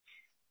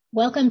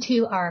Welcome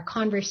to our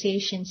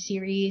conversation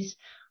series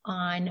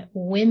on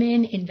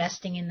women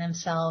investing in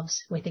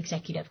themselves with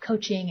executive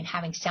coaching and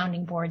having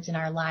sounding boards in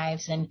our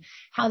lives and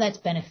how that's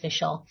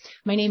beneficial.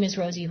 My name is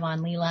Rosie Von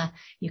Leela.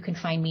 You can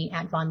find me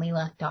at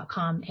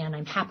vonleela.com, and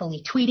I'm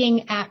happily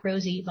tweeting at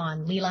Rosie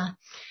Von Leela.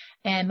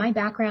 And my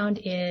background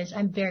is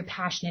I'm very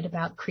passionate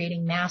about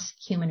creating mass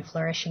human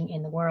flourishing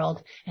in the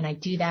world, and I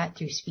do that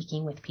through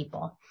speaking with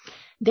people.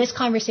 This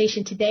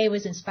conversation today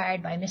was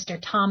inspired by Mr.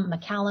 Tom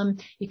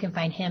McCallum. You can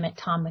find him at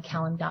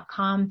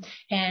tommccallum.com.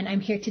 And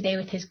I'm here today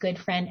with his good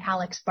friend,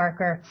 Alex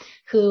Barker,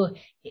 who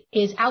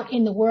is out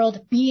in the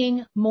world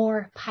being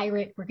more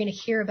pirate. We're going to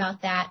hear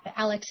about that. But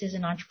Alex is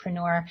an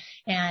entrepreneur,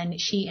 and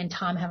she and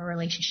Tom have a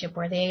relationship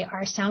where they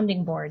are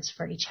sounding boards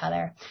for each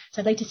other.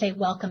 So I'd like to say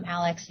welcome,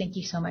 Alex. Thank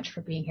you so much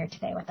for being here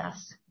today with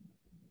us.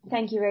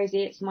 Thank you,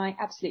 Rosie. It's my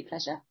absolute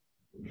pleasure.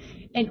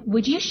 And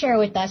would you share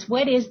with us,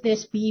 what is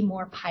this Be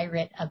More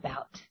Pirate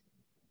about?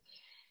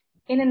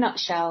 In a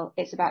nutshell,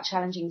 it's about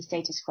challenging the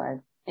status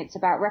quo. It's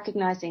about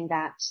recognizing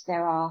that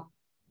there are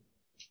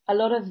a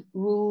lot of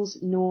rules,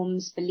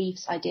 norms,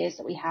 beliefs, ideas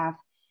that we have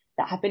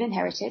that have been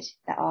inherited,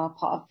 that are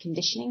part of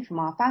conditioning from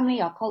our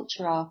family, our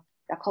culture, our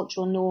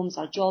cultural norms,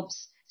 our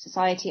jobs,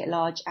 society at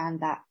large,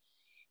 and that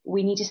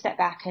we need to step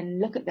back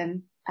and look at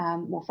them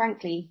more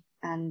frankly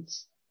and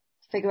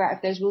figure out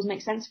if those rules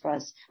make sense for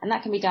us. And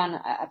that can be done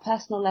at a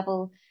personal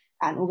level,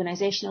 at an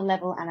organizational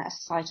level, and at a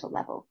societal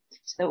level.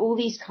 So all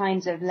these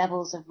kinds of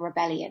levels of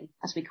rebellion,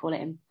 as we call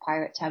it in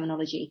pirate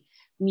terminology,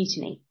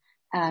 mutiny.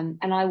 And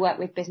I work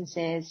with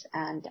businesses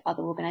and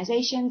other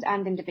organizations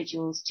and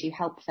individuals to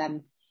help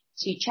them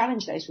to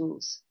challenge those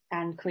rules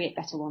and create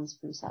better ones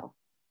for themselves.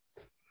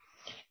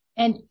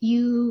 And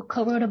you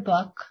co-wrote a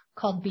book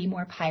called Be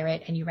More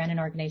Pirate, and you ran an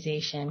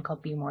organization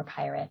called Be More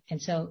Pirate. And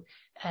so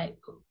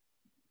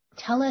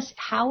tell us,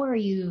 how are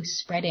you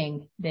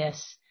spreading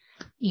this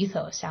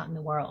ethos out in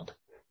the world?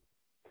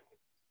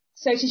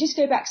 So to just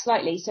go back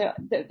slightly, so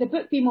the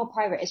book Be More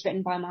Pirate is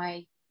written by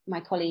my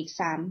colleague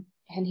Sam,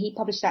 and he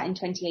published that in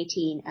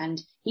 2018,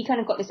 and he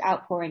kind of got this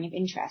outpouring of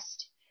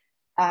interest.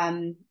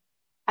 And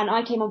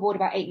I came on board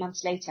about 8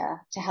 months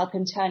later to help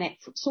him turn it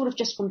sort of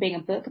just from being a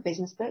book, a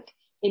business book,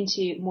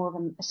 into more of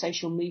a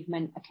social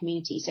movement, a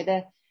community. So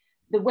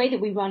the way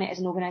that we run it as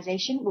an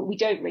organization, well, we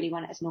don't really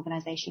run it as an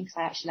organization because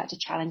I actually like to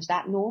challenge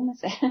that norm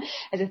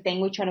as a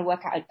thing. We're trying to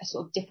work out a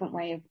sort of different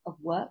way of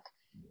work.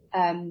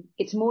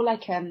 It's more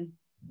like a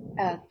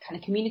kind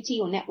of community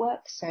or network.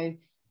 So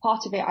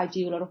part of it, I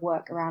do a lot of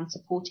work around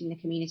supporting the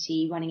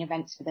community, running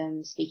events for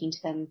them, speaking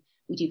to them.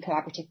 We do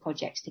collaborative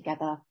projects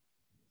together,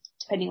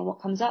 depending on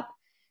what comes up.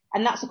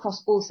 And that's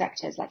across all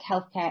sectors like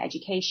healthcare,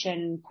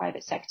 education,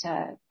 private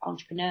sector,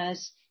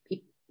 entrepreneurs,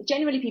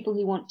 generally people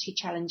who want to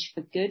challenge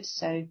for good.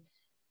 So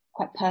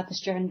quite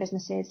purpose-driven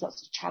businesses,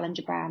 lots of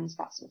challenger brands,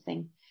 that sort of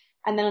thing.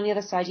 And then on the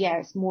other side,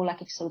 it's more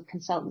like a sort of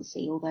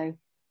consultancy, although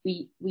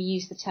we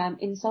use the term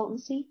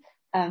insultancy.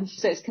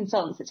 So it's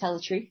consultants that tell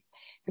the truth,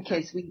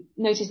 because we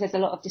notice there's a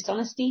lot of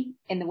dishonesty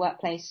in the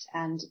workplace,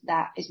 and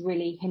that is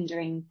really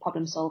hindering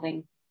problem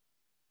solving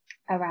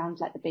around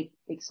like the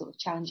big sort of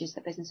challenges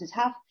that businesses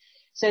have.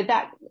 So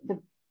that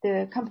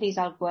the companies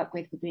I've worked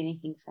with would be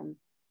anything from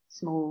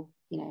small,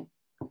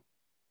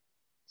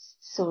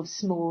 sort of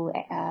small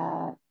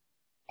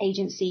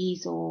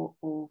agencies or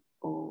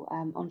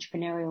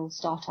entrepreneurial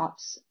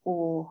startups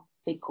or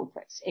big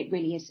corporates. It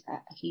really is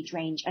a huge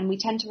range. And we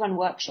tend to run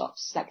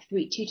workshops, like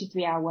 2 to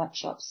 3 hour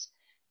workshops,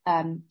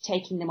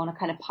 taking them on a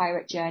kind of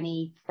pirate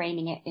journey,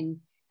 framing it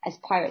as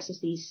pirates as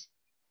the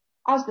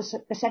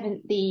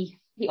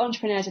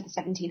entrepreneurs of the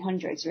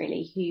 1700s,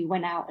 really, who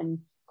went out and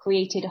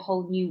created a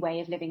whole new way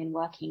of living and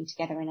working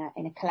together in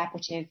a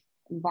collaborative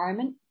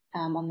environment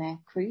on their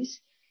cruise.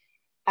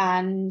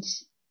 And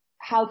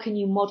how can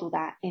you model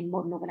that in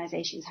modern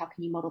organizations? How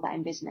can you model that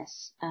in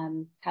business?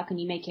 How can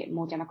you make it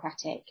more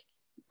democratic,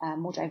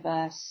 more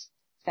diverse,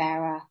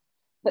 fairer,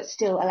 but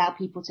still allow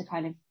people to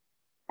kind of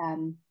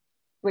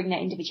bring their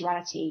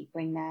individuality,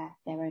 bring their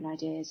own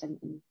ideas, and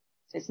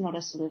so it's not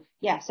a sort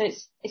of so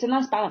it's a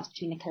nice balance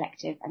between the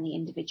collective and the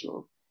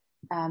individual,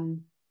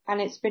 and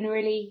it's been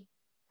really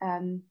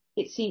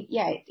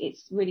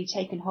it's really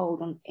taken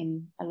hold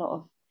in a lot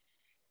of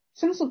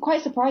some sort of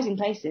quite surprising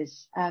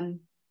places.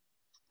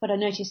 But I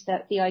noticed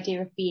that the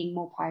idea of being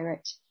more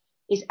pirate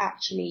is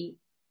actually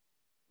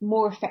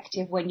more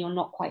effective when you're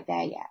not quite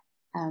there yet.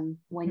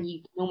 When you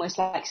can almost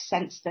like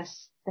sense the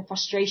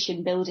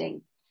frustration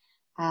building,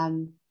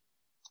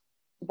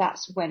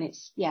 that's when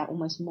it's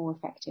almost more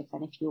effective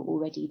than if you're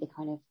already the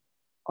kind of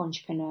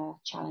entrepreneur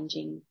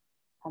challenging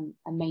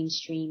a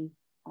mainstream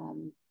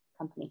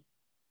company.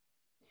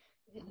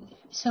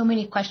 So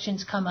many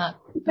questions come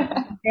up.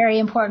 Very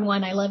important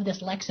one. I love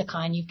this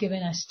lexicon. You've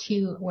given us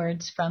 2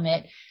 words from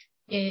it.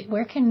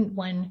 Where can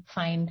one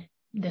find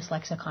this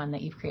lexicon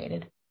that you've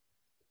created?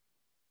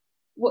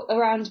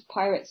 Around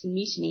pirates and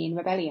mutiny and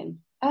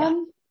rebellion. Yeah.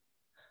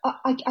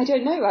 I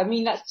don't know. I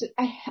mean,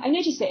 I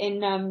noticed it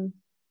in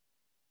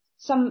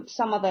some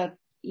other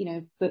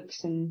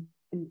books, and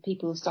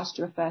people have started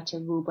to refer to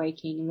rule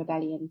breaking and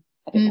rebellion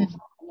a bit more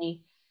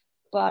frequently.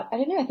 But I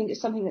don't know, I think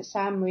it's something that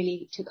Sam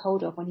really took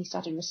hold of when he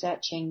started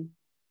researching.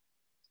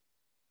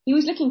 He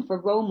was looking for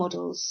role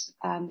models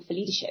for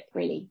leadership,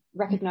 really,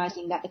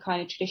 recognizing that the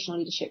kind of traditional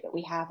leadership that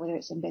we have, whether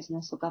it's in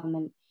business or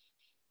government,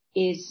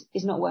 is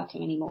not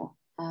working anymore.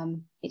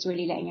 It's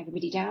really letting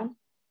everybody down.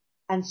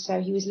 And so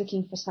he was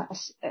looking for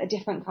a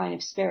different kind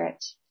of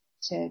spirit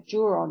to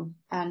draw on.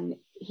 And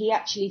he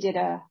actually did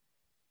a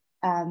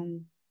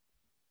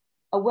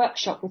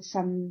workshop with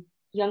some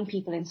young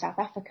people in South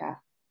Africa.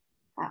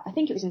 I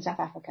think it was in South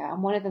Africa.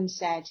 And one of them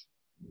said,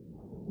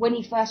 when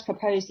he first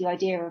proposed the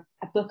idea of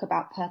a book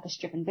about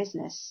purpose-driven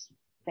business,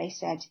 they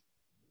said,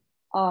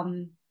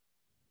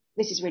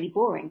 this is really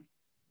boring.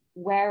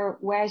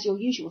 Where's your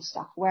usual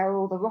stuff? Where are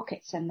all the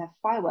rockets and the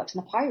fireworks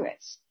and the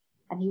pirates?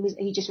 And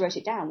he just wrote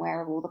it down.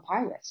 Where are all the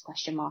pirates? ? I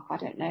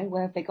don't know.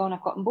 Where have they gone?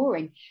 I've gotten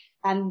boring.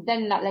 And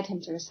then that led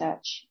him to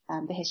research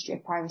the history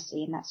of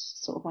piracy. And that's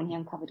sort of when he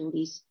uncovered all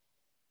these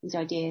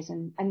ideas,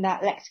 and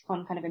that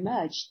lexicon kind of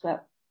emerged.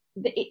 But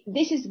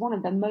this is one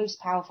of the most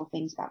powerful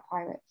things about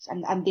pirates,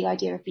 and the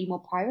idea of Be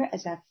More Pirate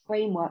as a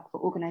framework for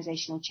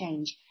organizational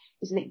change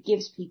is that it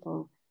gives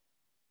people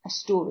a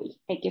story.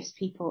 It gives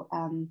people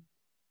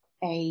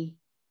a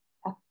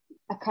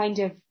kind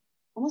of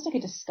almost like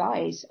a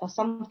disguise or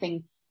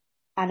something,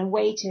 and a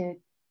way to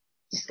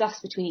discuss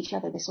between each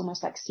other, this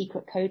almost like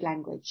secret code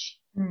language.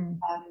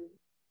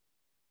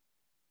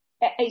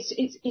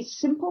 It's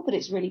simple, but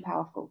it's really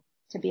powerful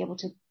to be able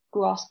to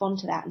grasp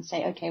onto that and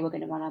say, okay, we're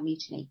going to run our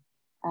mutiny.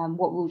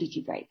 What rule did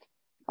you break?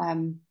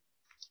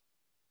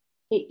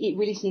 It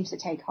really seems to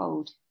take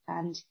hold.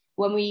 And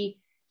when we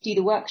do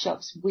the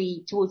workshops,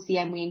 towards the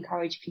end, we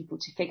encourage people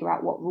to figure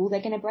out what rule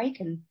they're going to break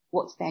and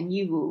what's their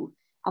new rule.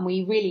 And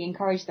we really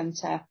encourage them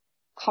to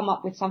come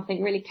up with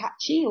something really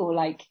catchy or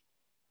like,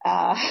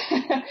 a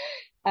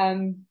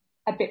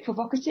bit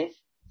provocative.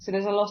 So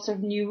there's a lot of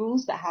new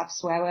rules that have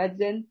swear words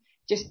in,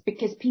 just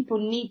because people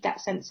need that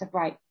sense of,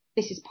 right,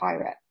 this is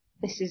pirate.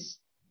 This is,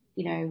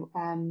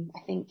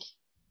 I think,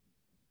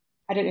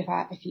 I don't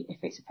know if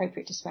it's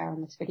appropriate to swear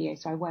on this video,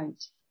 so I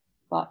won't.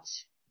 But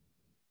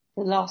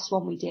the last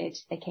one we did,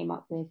 they came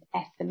up with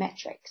F the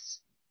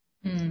metrics.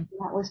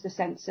 That was the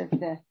sense of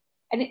and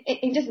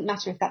it doesn't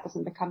matter if that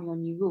doesn't become your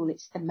new rule.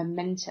 It's the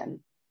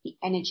momentum, the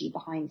energy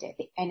behind it,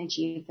 the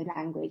energy of the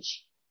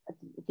language,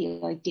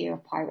 the idea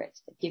of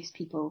pirates that gives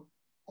people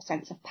a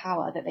sense of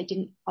power that they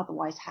didn't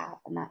otherwise have.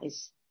 And that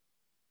is,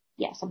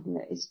 something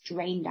that is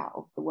drained out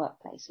of the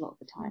workplace a lot of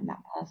the time, that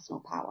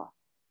personal power.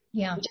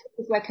 Yeah. Which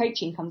is where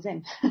coaching comes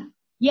in.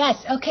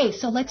 Yes. Okay.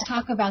 So let's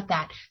talk about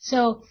that.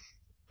 So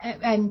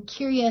I'm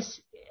curious.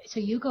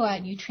 So you go out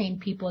and you train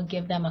people and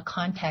give them a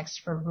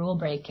context for rule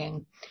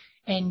breaking,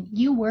 and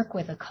you work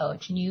with a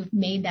coach and you've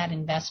made that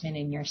investment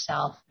in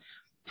yourself.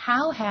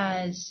 How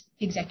has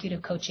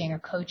executive coaching or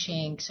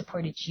coaching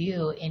supported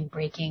you in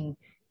breaking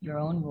your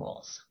own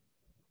rules?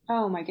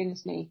 Oh my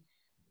goodness me.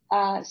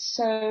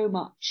 So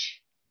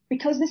much.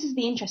 Because this is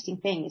the interesting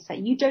thing, is that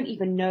you don't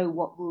even know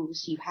what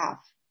rules you have,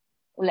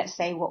 or let's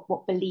say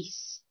what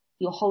beliefs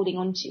you're holding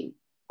on to.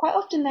 Quite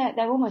often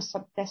they're almost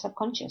they're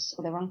subconscious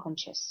or they're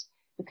unconscious,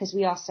 because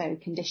we are so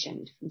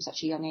conditioned from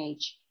such a young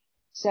age.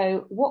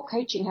 So what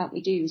coaching helped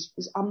me do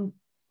was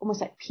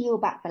almost like peel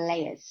back the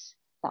layers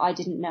that I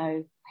didn't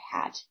know I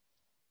had.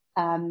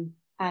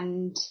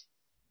 And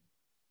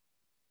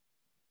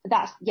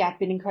that's,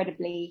 been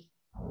incredibly,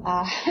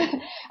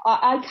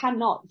 I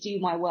cannot do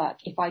my work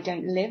if I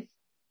don't live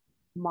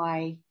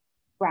my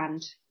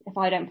brand, if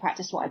I don't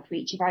practice what I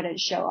preach, if I don't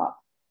show up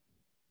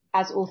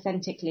as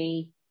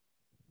authentically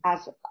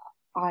as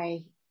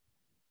I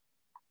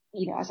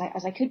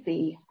could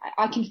be.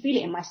 I can feel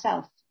it in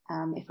myself,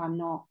 if I'm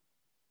not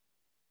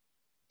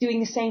doing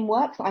the same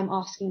work that I'm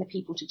asking the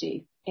people to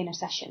do in a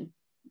session.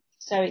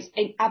 So it's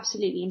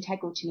absolutely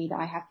integral to me that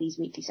I have these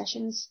weekly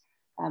sessions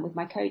with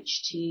my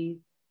coach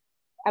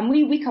and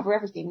we cover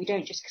everything. We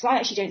don't just, because I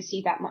actually don't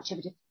see that much of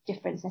a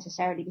difference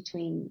necessarily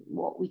between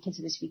what we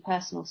consider to be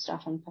personal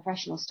stuff and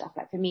professional stuff.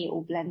 Like for me, it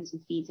all blends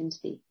and feeds into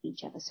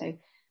each other. So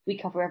we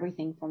cover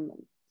everything from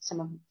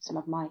some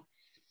of my,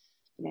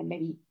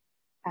 maybe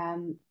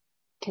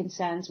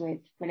concerns with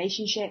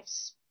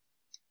relationships,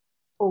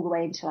 all the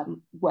way until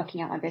I'm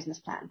working out my business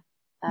plan.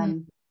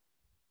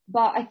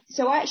 But I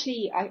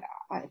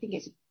think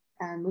it's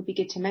would be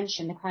good to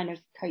mention the kind of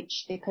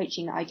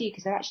coaching that I do,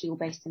 because they're actually all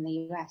based in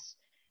the US,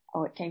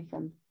 or it came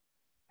from,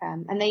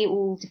 and they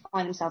all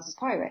define themselves as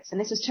pirates.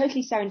 And this was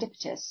totally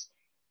serendipitous.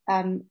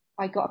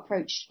 I got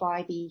approached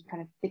by the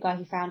guy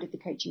who founded the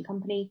coaching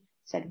company,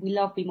 said, we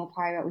love Be More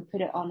Pirate. We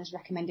put it on as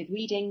recommended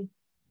reading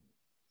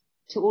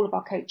to all of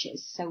our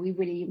coaches. So we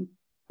really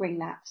bring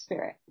that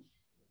spirit.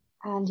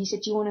 And he said,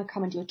 do you want to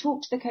come and do a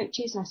talk to the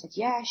coaches? And I said,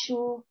 yeah,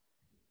 sure.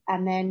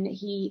 And then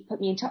he put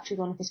me in touch with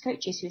one of his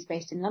coaches who was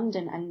based in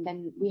London. And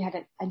then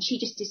and she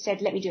just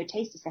said, let me do a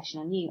taster session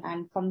on you.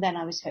 And from then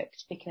I was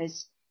hooked,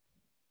 because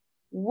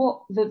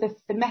what the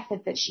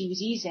method that she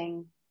was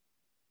using,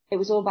 it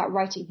was all about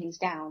writing things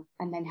down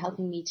and then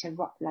helping me to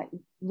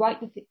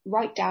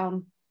write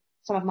down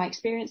some of my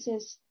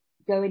experiences,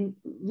 go and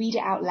read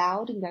it out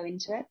loud and go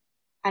into it.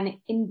 And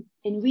in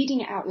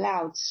reading it out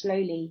loud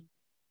slowly,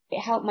 it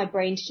helped my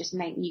brain to just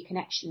make new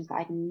connections that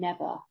I'd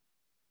never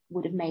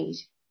would have made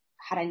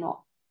had I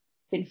not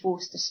been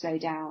forced to slow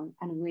down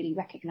and really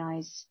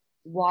recognize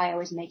why I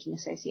was making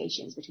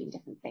associations between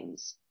different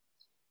things.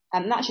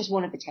 And that's just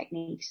one of the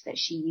techniques that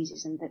she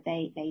uses and that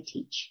they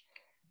teach.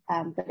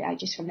 But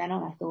from then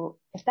on, I thought,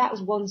 if that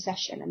was one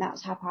session and that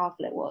was how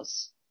powerful it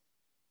was,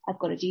 I've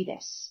got to do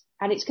this.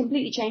 And it's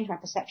completely changed my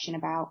perception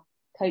about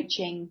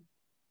coaching,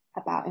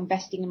 about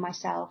investing in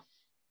myself.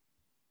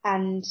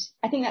 And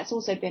I think that's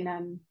also been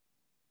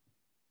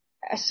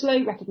a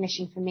slow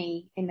recognition for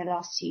me in the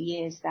last 2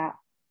 years that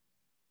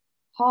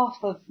half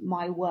of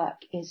my work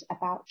is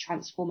about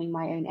transforming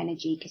my own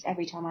energy, because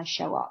every time I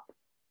show up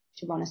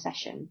to run a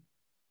session,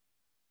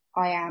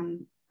 I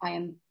am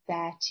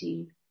there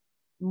to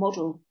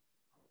model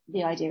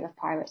the idea of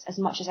pirates as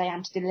much as I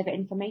am to deliver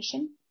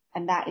information.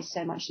 And that is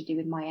so much to do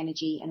with my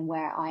energy and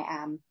where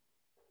I am.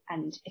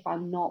 And if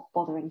I'm not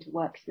bothering to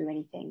work through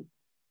anything,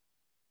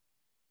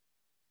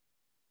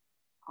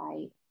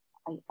 I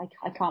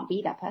can't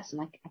be that person.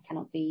 I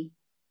cannot be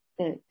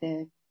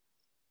the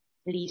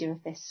leader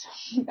of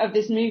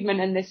this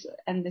movement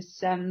and this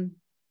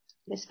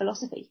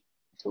philosophy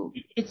at all.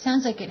 It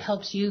sounds like it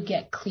helps you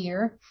get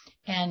clear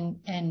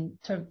and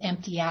sort of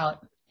empty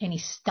out any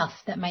stuff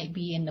that might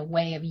be in the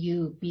way of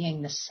you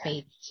being the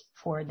space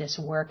for this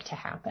work to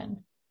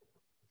happen.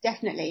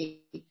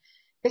 Definitely.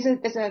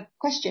 There's a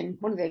question,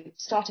 one of the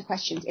starter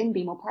questions in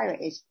Be More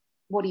Pirate is,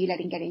 what are you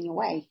letting get in your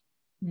way?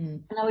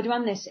 And I would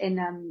run this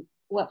in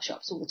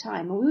workshops all the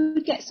time, and we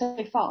would get so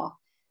far,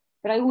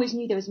 but I always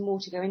knew there was more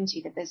to go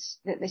into,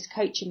 that this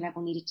coaching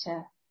level needed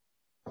to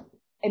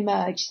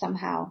emerge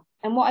somehow.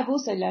 And what I've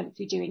also learned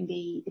through doing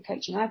the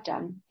coaching I've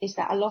done is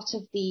that a lot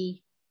of the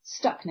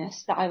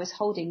stuckness that I was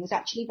holding was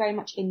actually very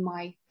much in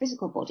my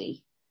physical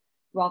body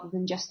rather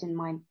than just in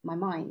my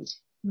mind.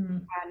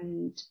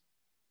 And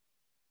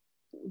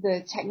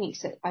the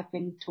techniques that I've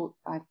been taught,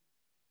 I've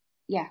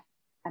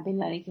been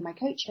learning through my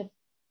coach have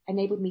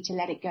enabled me to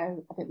let it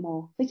go a bit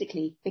more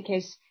physically,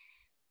 because,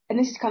 and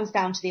this comes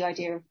down to the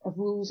idea of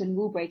rules and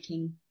rule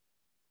breaking.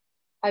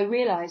 I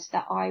realized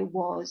that I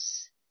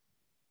was,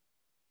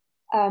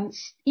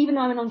 even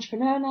though I'm an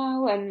entrepreneur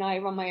now and I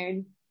run my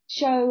own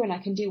show and I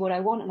can do what I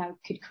want and I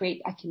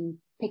can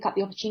pick up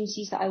the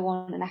opportunities that I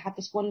want and I have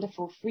this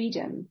wonderful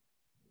freedom,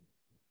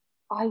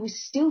 I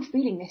was still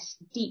feeling this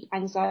deep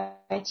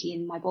anxiety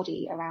in my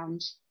body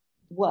around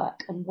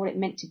work and what it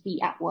meant to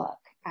be at work.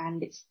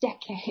 And it's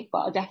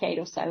a decade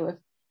or so of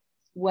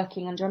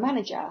working under a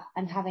manager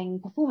and having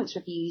performance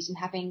reviews and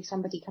having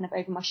somebody kind of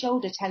over my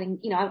shoulder telling,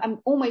 I'm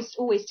almost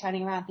always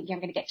turning around thinking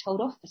I'm going to get told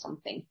off for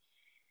something.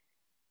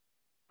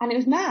 And it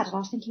was mad. And I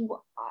was thinking,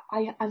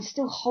 I'm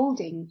still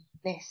holding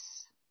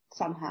this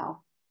somehow.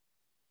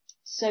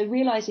 So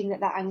realizing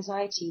that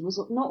anxiety was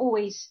not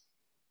always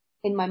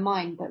in my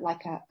mind, but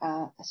like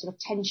a sort of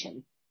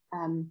tension,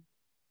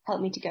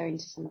 helped me to go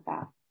into some of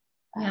that.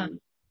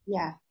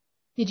 Yeah.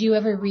 Did you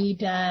ever read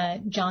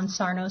John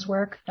Sarno's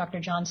work, Dr.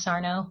 John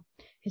Sarno?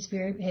 His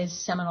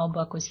seminal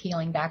book was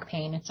Healing Back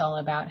Pain. It's all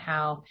about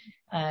how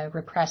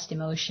repressed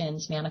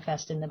emotions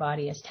manifest in the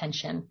body as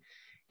tension.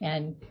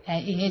 And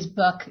his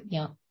book,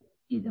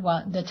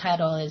 the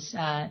title is,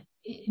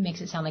 it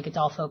makes it sound like it's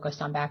all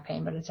focused on back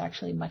pain, but it's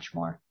actually much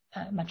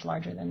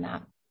larger than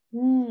that.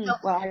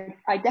 Well,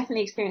 I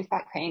definitely experienced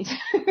back pains.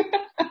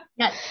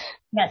 Yes.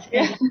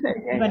 Yeah.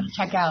 I'm going to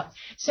check out.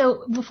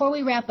 So before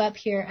we wrap up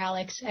here,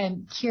 Alex,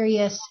 I'm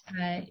curious,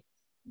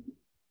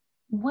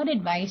 what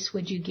advice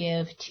would you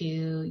give to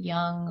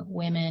young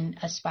women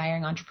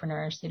aspiring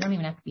entrepreneurs? They don't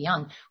even have to be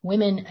young.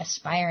 Women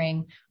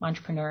aspiring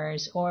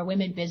entrepreneurs or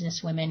women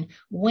business women.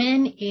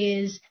 When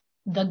is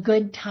the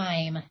good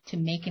time to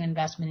make an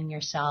investment in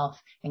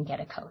yourself and get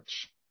a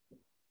coach?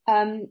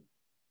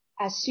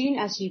 As soon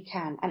as you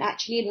can, and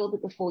actually a little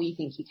bit before you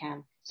think you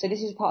can. So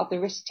this is part of the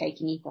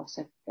risk-taking ethos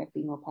of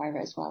Be More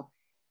Pirate as well.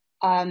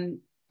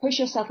 Push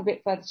yourself a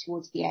bit further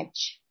towards the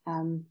edge,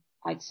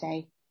 I'd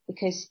say,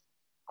 because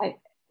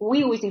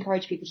we always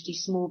encourage people to do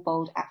small,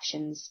 bold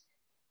actions.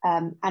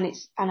 And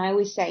I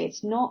always say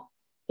it's not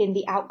in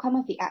the outcome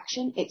of the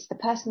action, it's the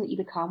person that you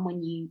become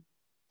when you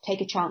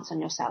take a chance on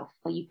yourself,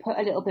 or you put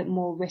a little bit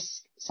more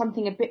risk,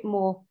 something a bit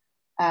more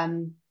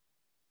on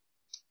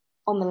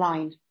the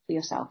line for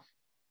yourself.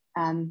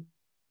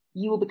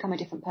 You will become a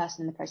different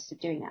person in the process of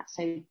doing that.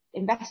 So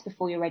invest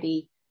before you're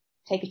ready.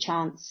 Take a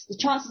chance. The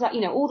chances are,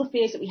 all the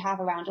fears that we have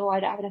around,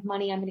 I don't have enough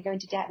money, I'm going to go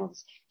into debt and all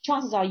this.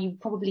 Chances are you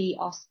probably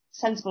are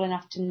sensible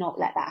enough to not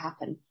let that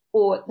happen.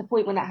 Or at the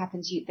point when that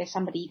happens, there's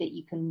somebody that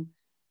you can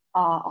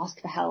ask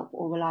for help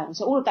or rely on.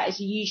 So all of that is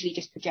usually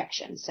just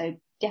projection. So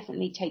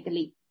definitely take the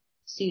leap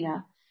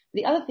sooner.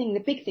 The other thing, the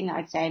big thing that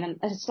I'd say, and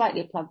it's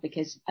slightly a plug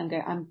because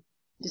I'm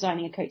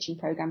designing a coaching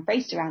program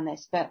based around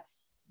this, but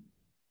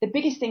the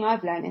biggest thing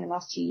I've learned in the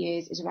last 2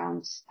 years is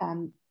around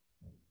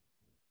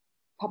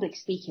public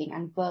speaking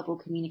and verbal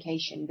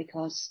communication,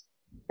 because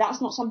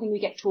that's not something we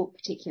get taught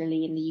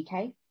particularly in the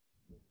UK,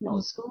 not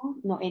at school,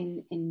 not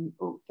in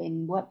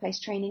workplace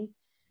training.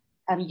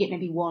 You get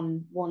maybe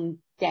one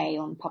day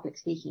on public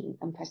speaking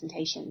and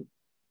presentation.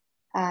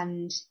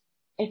 And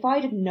if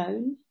I'd have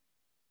known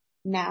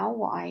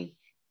now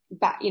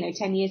back,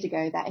 10 years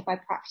ago, that if I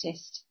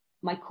practiced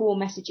my core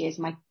messages,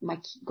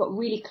 got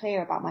really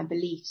clear about my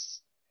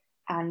beliefs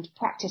and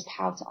practiced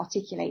how to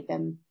articulate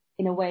them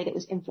in a way that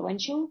was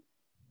influential,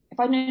 if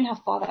I'd known how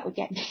far that would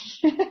get me,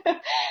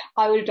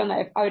 I would have done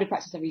that. I would have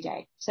practiced every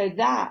day. So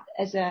that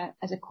as a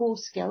core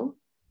skill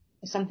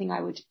is something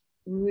I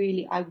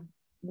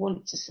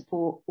want to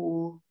support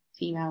all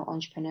female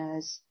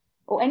entrepreneurs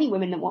or any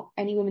women that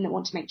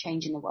want to make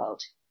change in the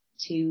world,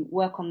 to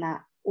work on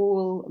that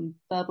oral and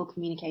verbal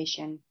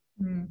communication.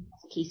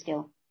 That's a key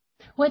skill.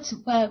 What's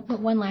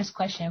one last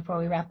question before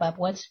we wrap up?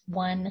 What's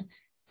one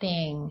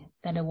thing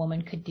that a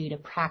woman could do to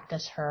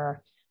practice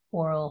her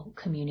oral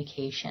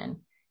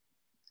communication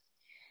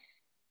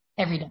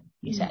every day,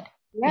 you said?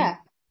 Yeah.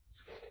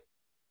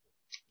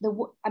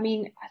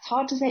 It's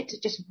hard to say it's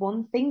just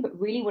one thing, but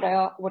really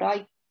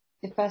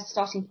the first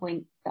starting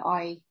point that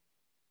I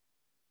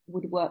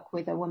would work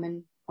with a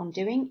woman on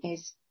doing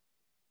is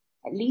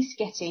at least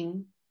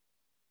getting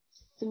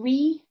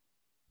 3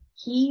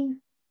 key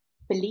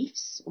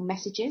beliefs or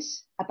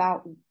messages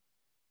about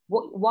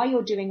why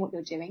you're doing what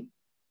you're doing,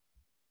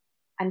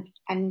 and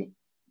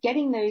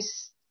getting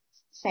those,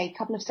 say, a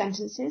couple of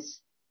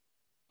sentences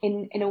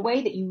in a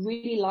way that you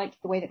really like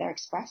the way that they're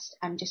expressed,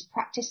 and just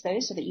practice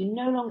those so that you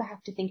no longer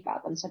have to think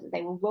about them, so that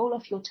they will roll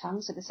off your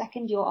tongue. So the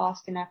second you're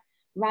asked in a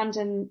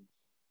random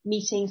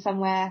meeting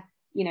somewhere,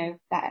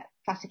 that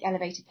classic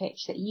elevator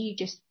pitch, that you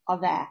just are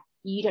there.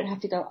 You don't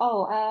have to go,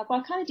 well, I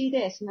kind of do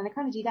this and then I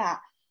kind of do that.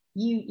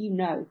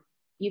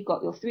 You've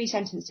got your 3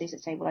 sentences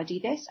that say, well, I do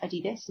this, and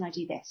I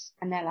do this.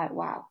 And they're like,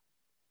 wow,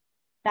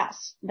 that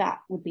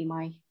would be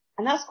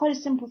and that's quite a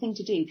simple thing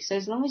to do. So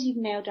as long as you've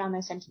nailed down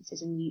those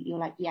sentences and you're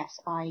like, yes,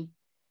 I'm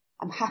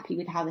happy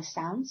with how this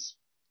sounds.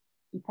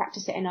 You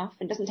practice it enough,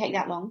 and it doesn't take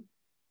that long,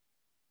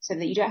 so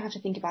that you don't have to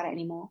think about it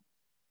anymore.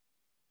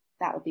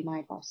 That would be my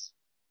advice.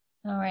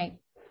 All right.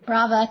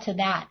 Brava to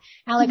that.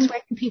 Alex,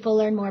 where can people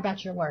learn more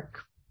about your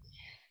work?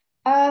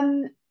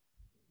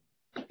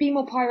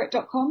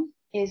 BeMorePirate.com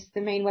is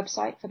the main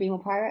website for Be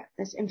More Pirate.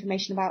 There's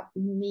information about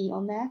me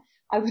on there.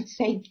 I would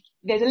say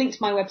there's a link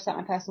to my website,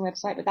 my personal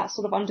website, but that's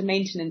sort of under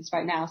maintenance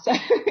right now. So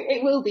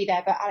it will be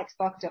there, but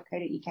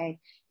alexbarker.co.uk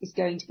is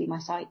going to be my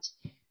site.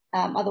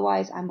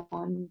 Otherwise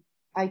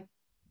I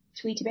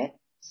tweet a bit.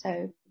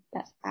 So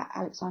that's at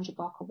Alexandra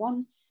Barker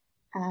 1.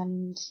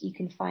 And you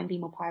can find Be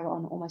More Pirate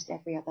on almost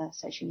every other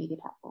social media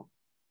platform.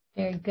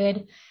 Very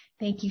good.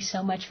 Thank you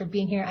so much for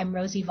being here. I'm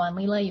Rosie Von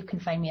Leela. You can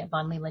find me at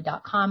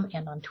vonleela.com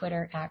and on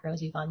Twitter at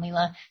Rosie Von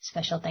Leela.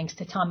 Special thanks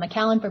to Tom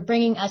McCallum for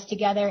bringing us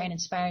together and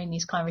inspiring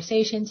these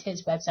conversations.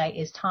 His website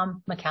is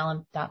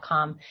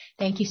tommccallum.com.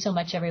 Thank you so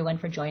much, everyone,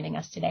 for joining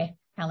us today.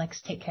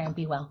 Alex, take care and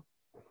be well.